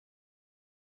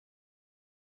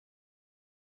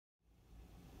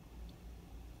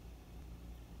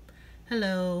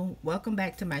Hello, welcome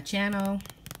back to my channel.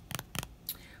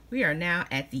 We are now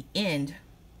at the end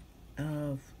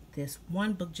of this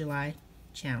One Book July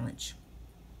challenge.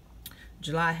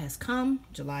 July has come,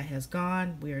 July has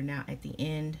gone. We are now at the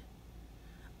end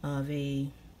of a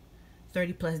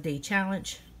 30+ day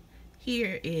challenge.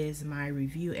 Here is my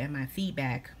review and my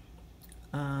feedback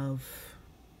of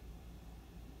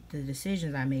the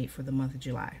decisions I made for the month of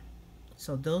July.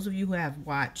 So those of you who have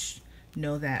watched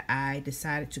know that I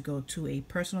decided to go to a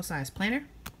personal size planner,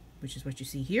 which is what you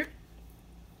see here,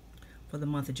 for the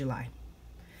month of July.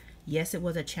 Yes, it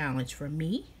was a challenge for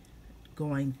me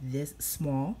going this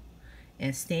small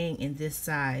and staying in this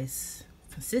size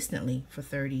consistently for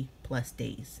 30+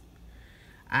 days.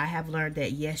 I have learned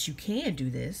that yes, you can do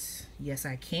this. Yes,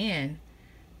 I can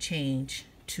change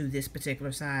to this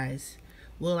particular size.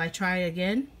 Will I try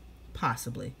again?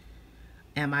 Possibly.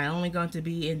 Am I only going to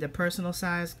be in the personal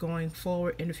size going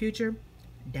forward in the future?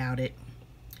 Doubt it.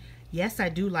 Yes, I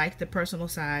do like the personal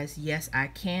size. Yes, I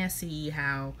can see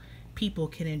how people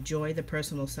can enjoy the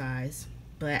personal size,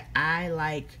 but I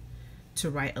like to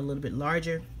write a little bit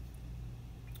larger.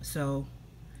 So,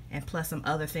 and plus some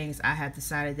other things, I have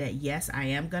decided that yes, I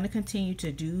am going to continue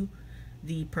to do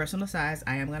the personal size.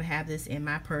 I am going to have this in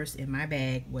my purse, in my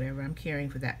bag, whatever I'm carrying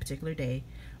for that particular day,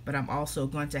 but I'm also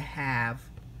going to have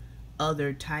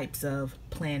other types of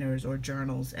planners or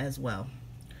journals as well.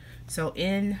 So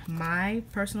in my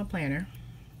personal planner,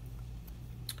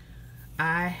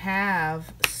 I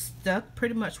have stuck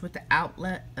pretty much with the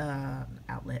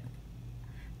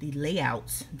the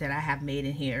layouts that I have made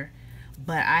in here,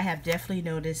 but I have definitely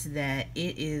noticed that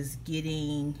it is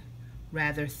getting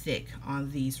rather thick on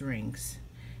these rings.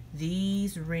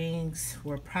 These rings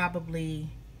were probably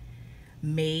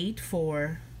made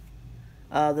for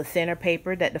the thinner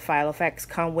paper that the Filofax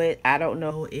come with. I don't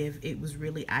know if it was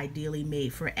really ideally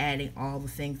made for adding all the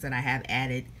things that I have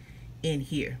added in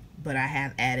here, but I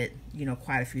have added,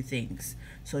 quite a few things.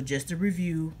 So just to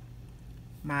review,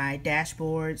 my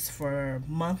dashboards for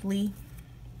monthly,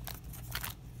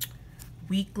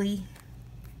 weekly,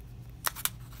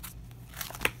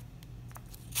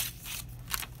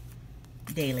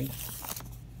 daily.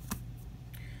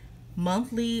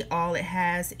 Monthly, all it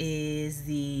has is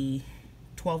the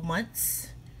 12 months.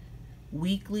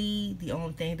 Weekly, the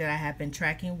only thing that I have been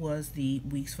tracking was the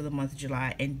weeks for the month of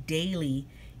July, and daily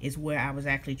is where I was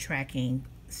actually tracking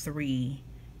 3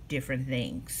 different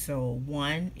things. So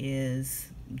 1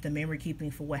 is the memory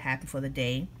keeping for what happened for the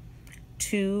day.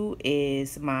 2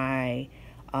 is my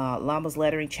Llama's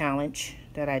lettering challenge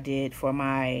that I did for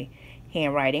my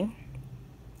handwriting.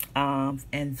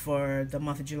 And for the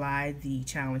month of July, the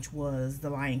challenge was The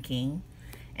Lion King.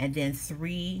 And then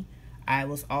 3, I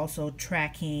was also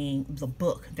tracking the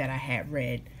book that I had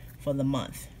read for the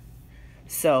month.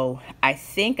 So I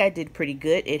think I did pretty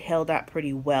good. It held out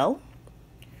pretty well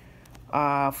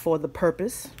for the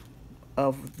purpose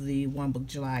of the One Book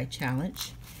July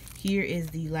challenge. Here is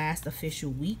the last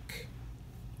official week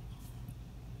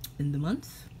in the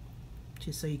month,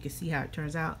 just so you can see how it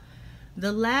turns out.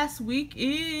 The last week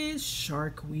is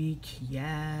Shark Week.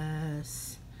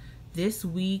 Yes. This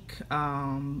week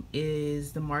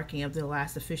is the marking of the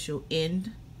last official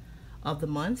end of the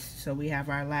month. So we have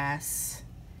our last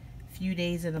few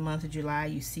days in the month of July.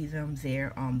 You see them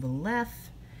there on the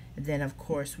left. And then, of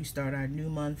course, we start our new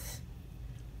month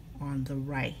on the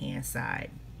right-hand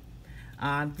side.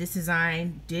 This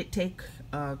design did take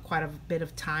quite a bit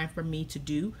of time for me to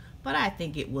do, but I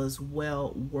think it was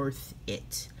well worth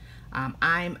it.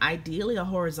 I'm ideally a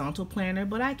horizontal planner,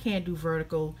 but I can do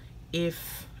vertical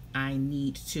if I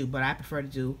need to, but I prefer to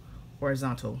do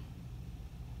horizontal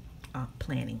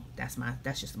planning. That's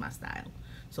just my style.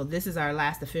 So this is our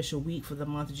last official week for the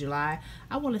month of July.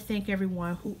 I want to thank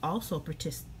everyone who also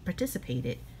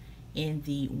participated in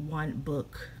the One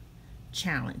Book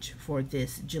challenge for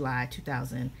this July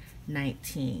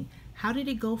 2019. How did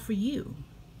it go for you?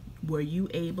 Were you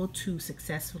able to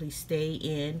successfully stay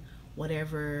in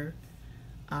whatever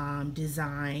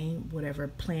design, whatever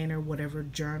planner, whatever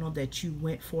journal that you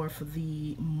went for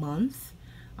the month?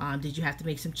 Did you have to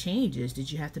make some changes? Did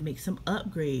you have to make some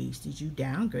upgrades? Did you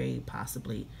downgrade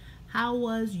possibly? How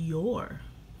was your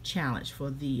challenge for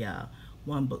the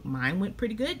One Book? Mine went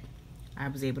pretty good. I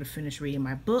was able to finish reading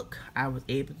my book. I was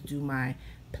able to do my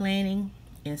planning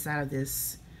inside of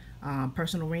this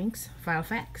Personal Rings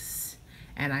Filofax,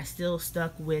 and I still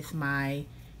stuck with my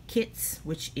kits,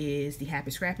 which is the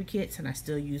Happy Scrappy kits, and I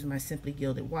still use my Simply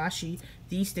Gilded washi.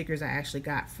 These stickers I actually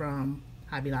got from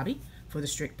Hobby Lobby for the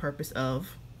strict purpose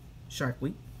of Shark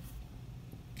Week.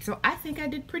 So I think I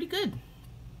did pretty good.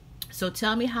 So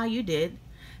tell me how you did.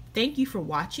 Thank you for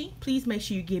watching. Please make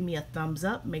sure you give me a thumbs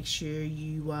up. Make sure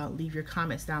you leave your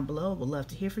comments down below. We'd love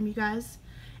to hear from you guys.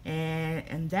 And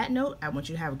on that note, I want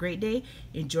you to have a great day.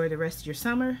 Enjoy the rest of your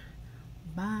summer.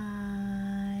 Bye.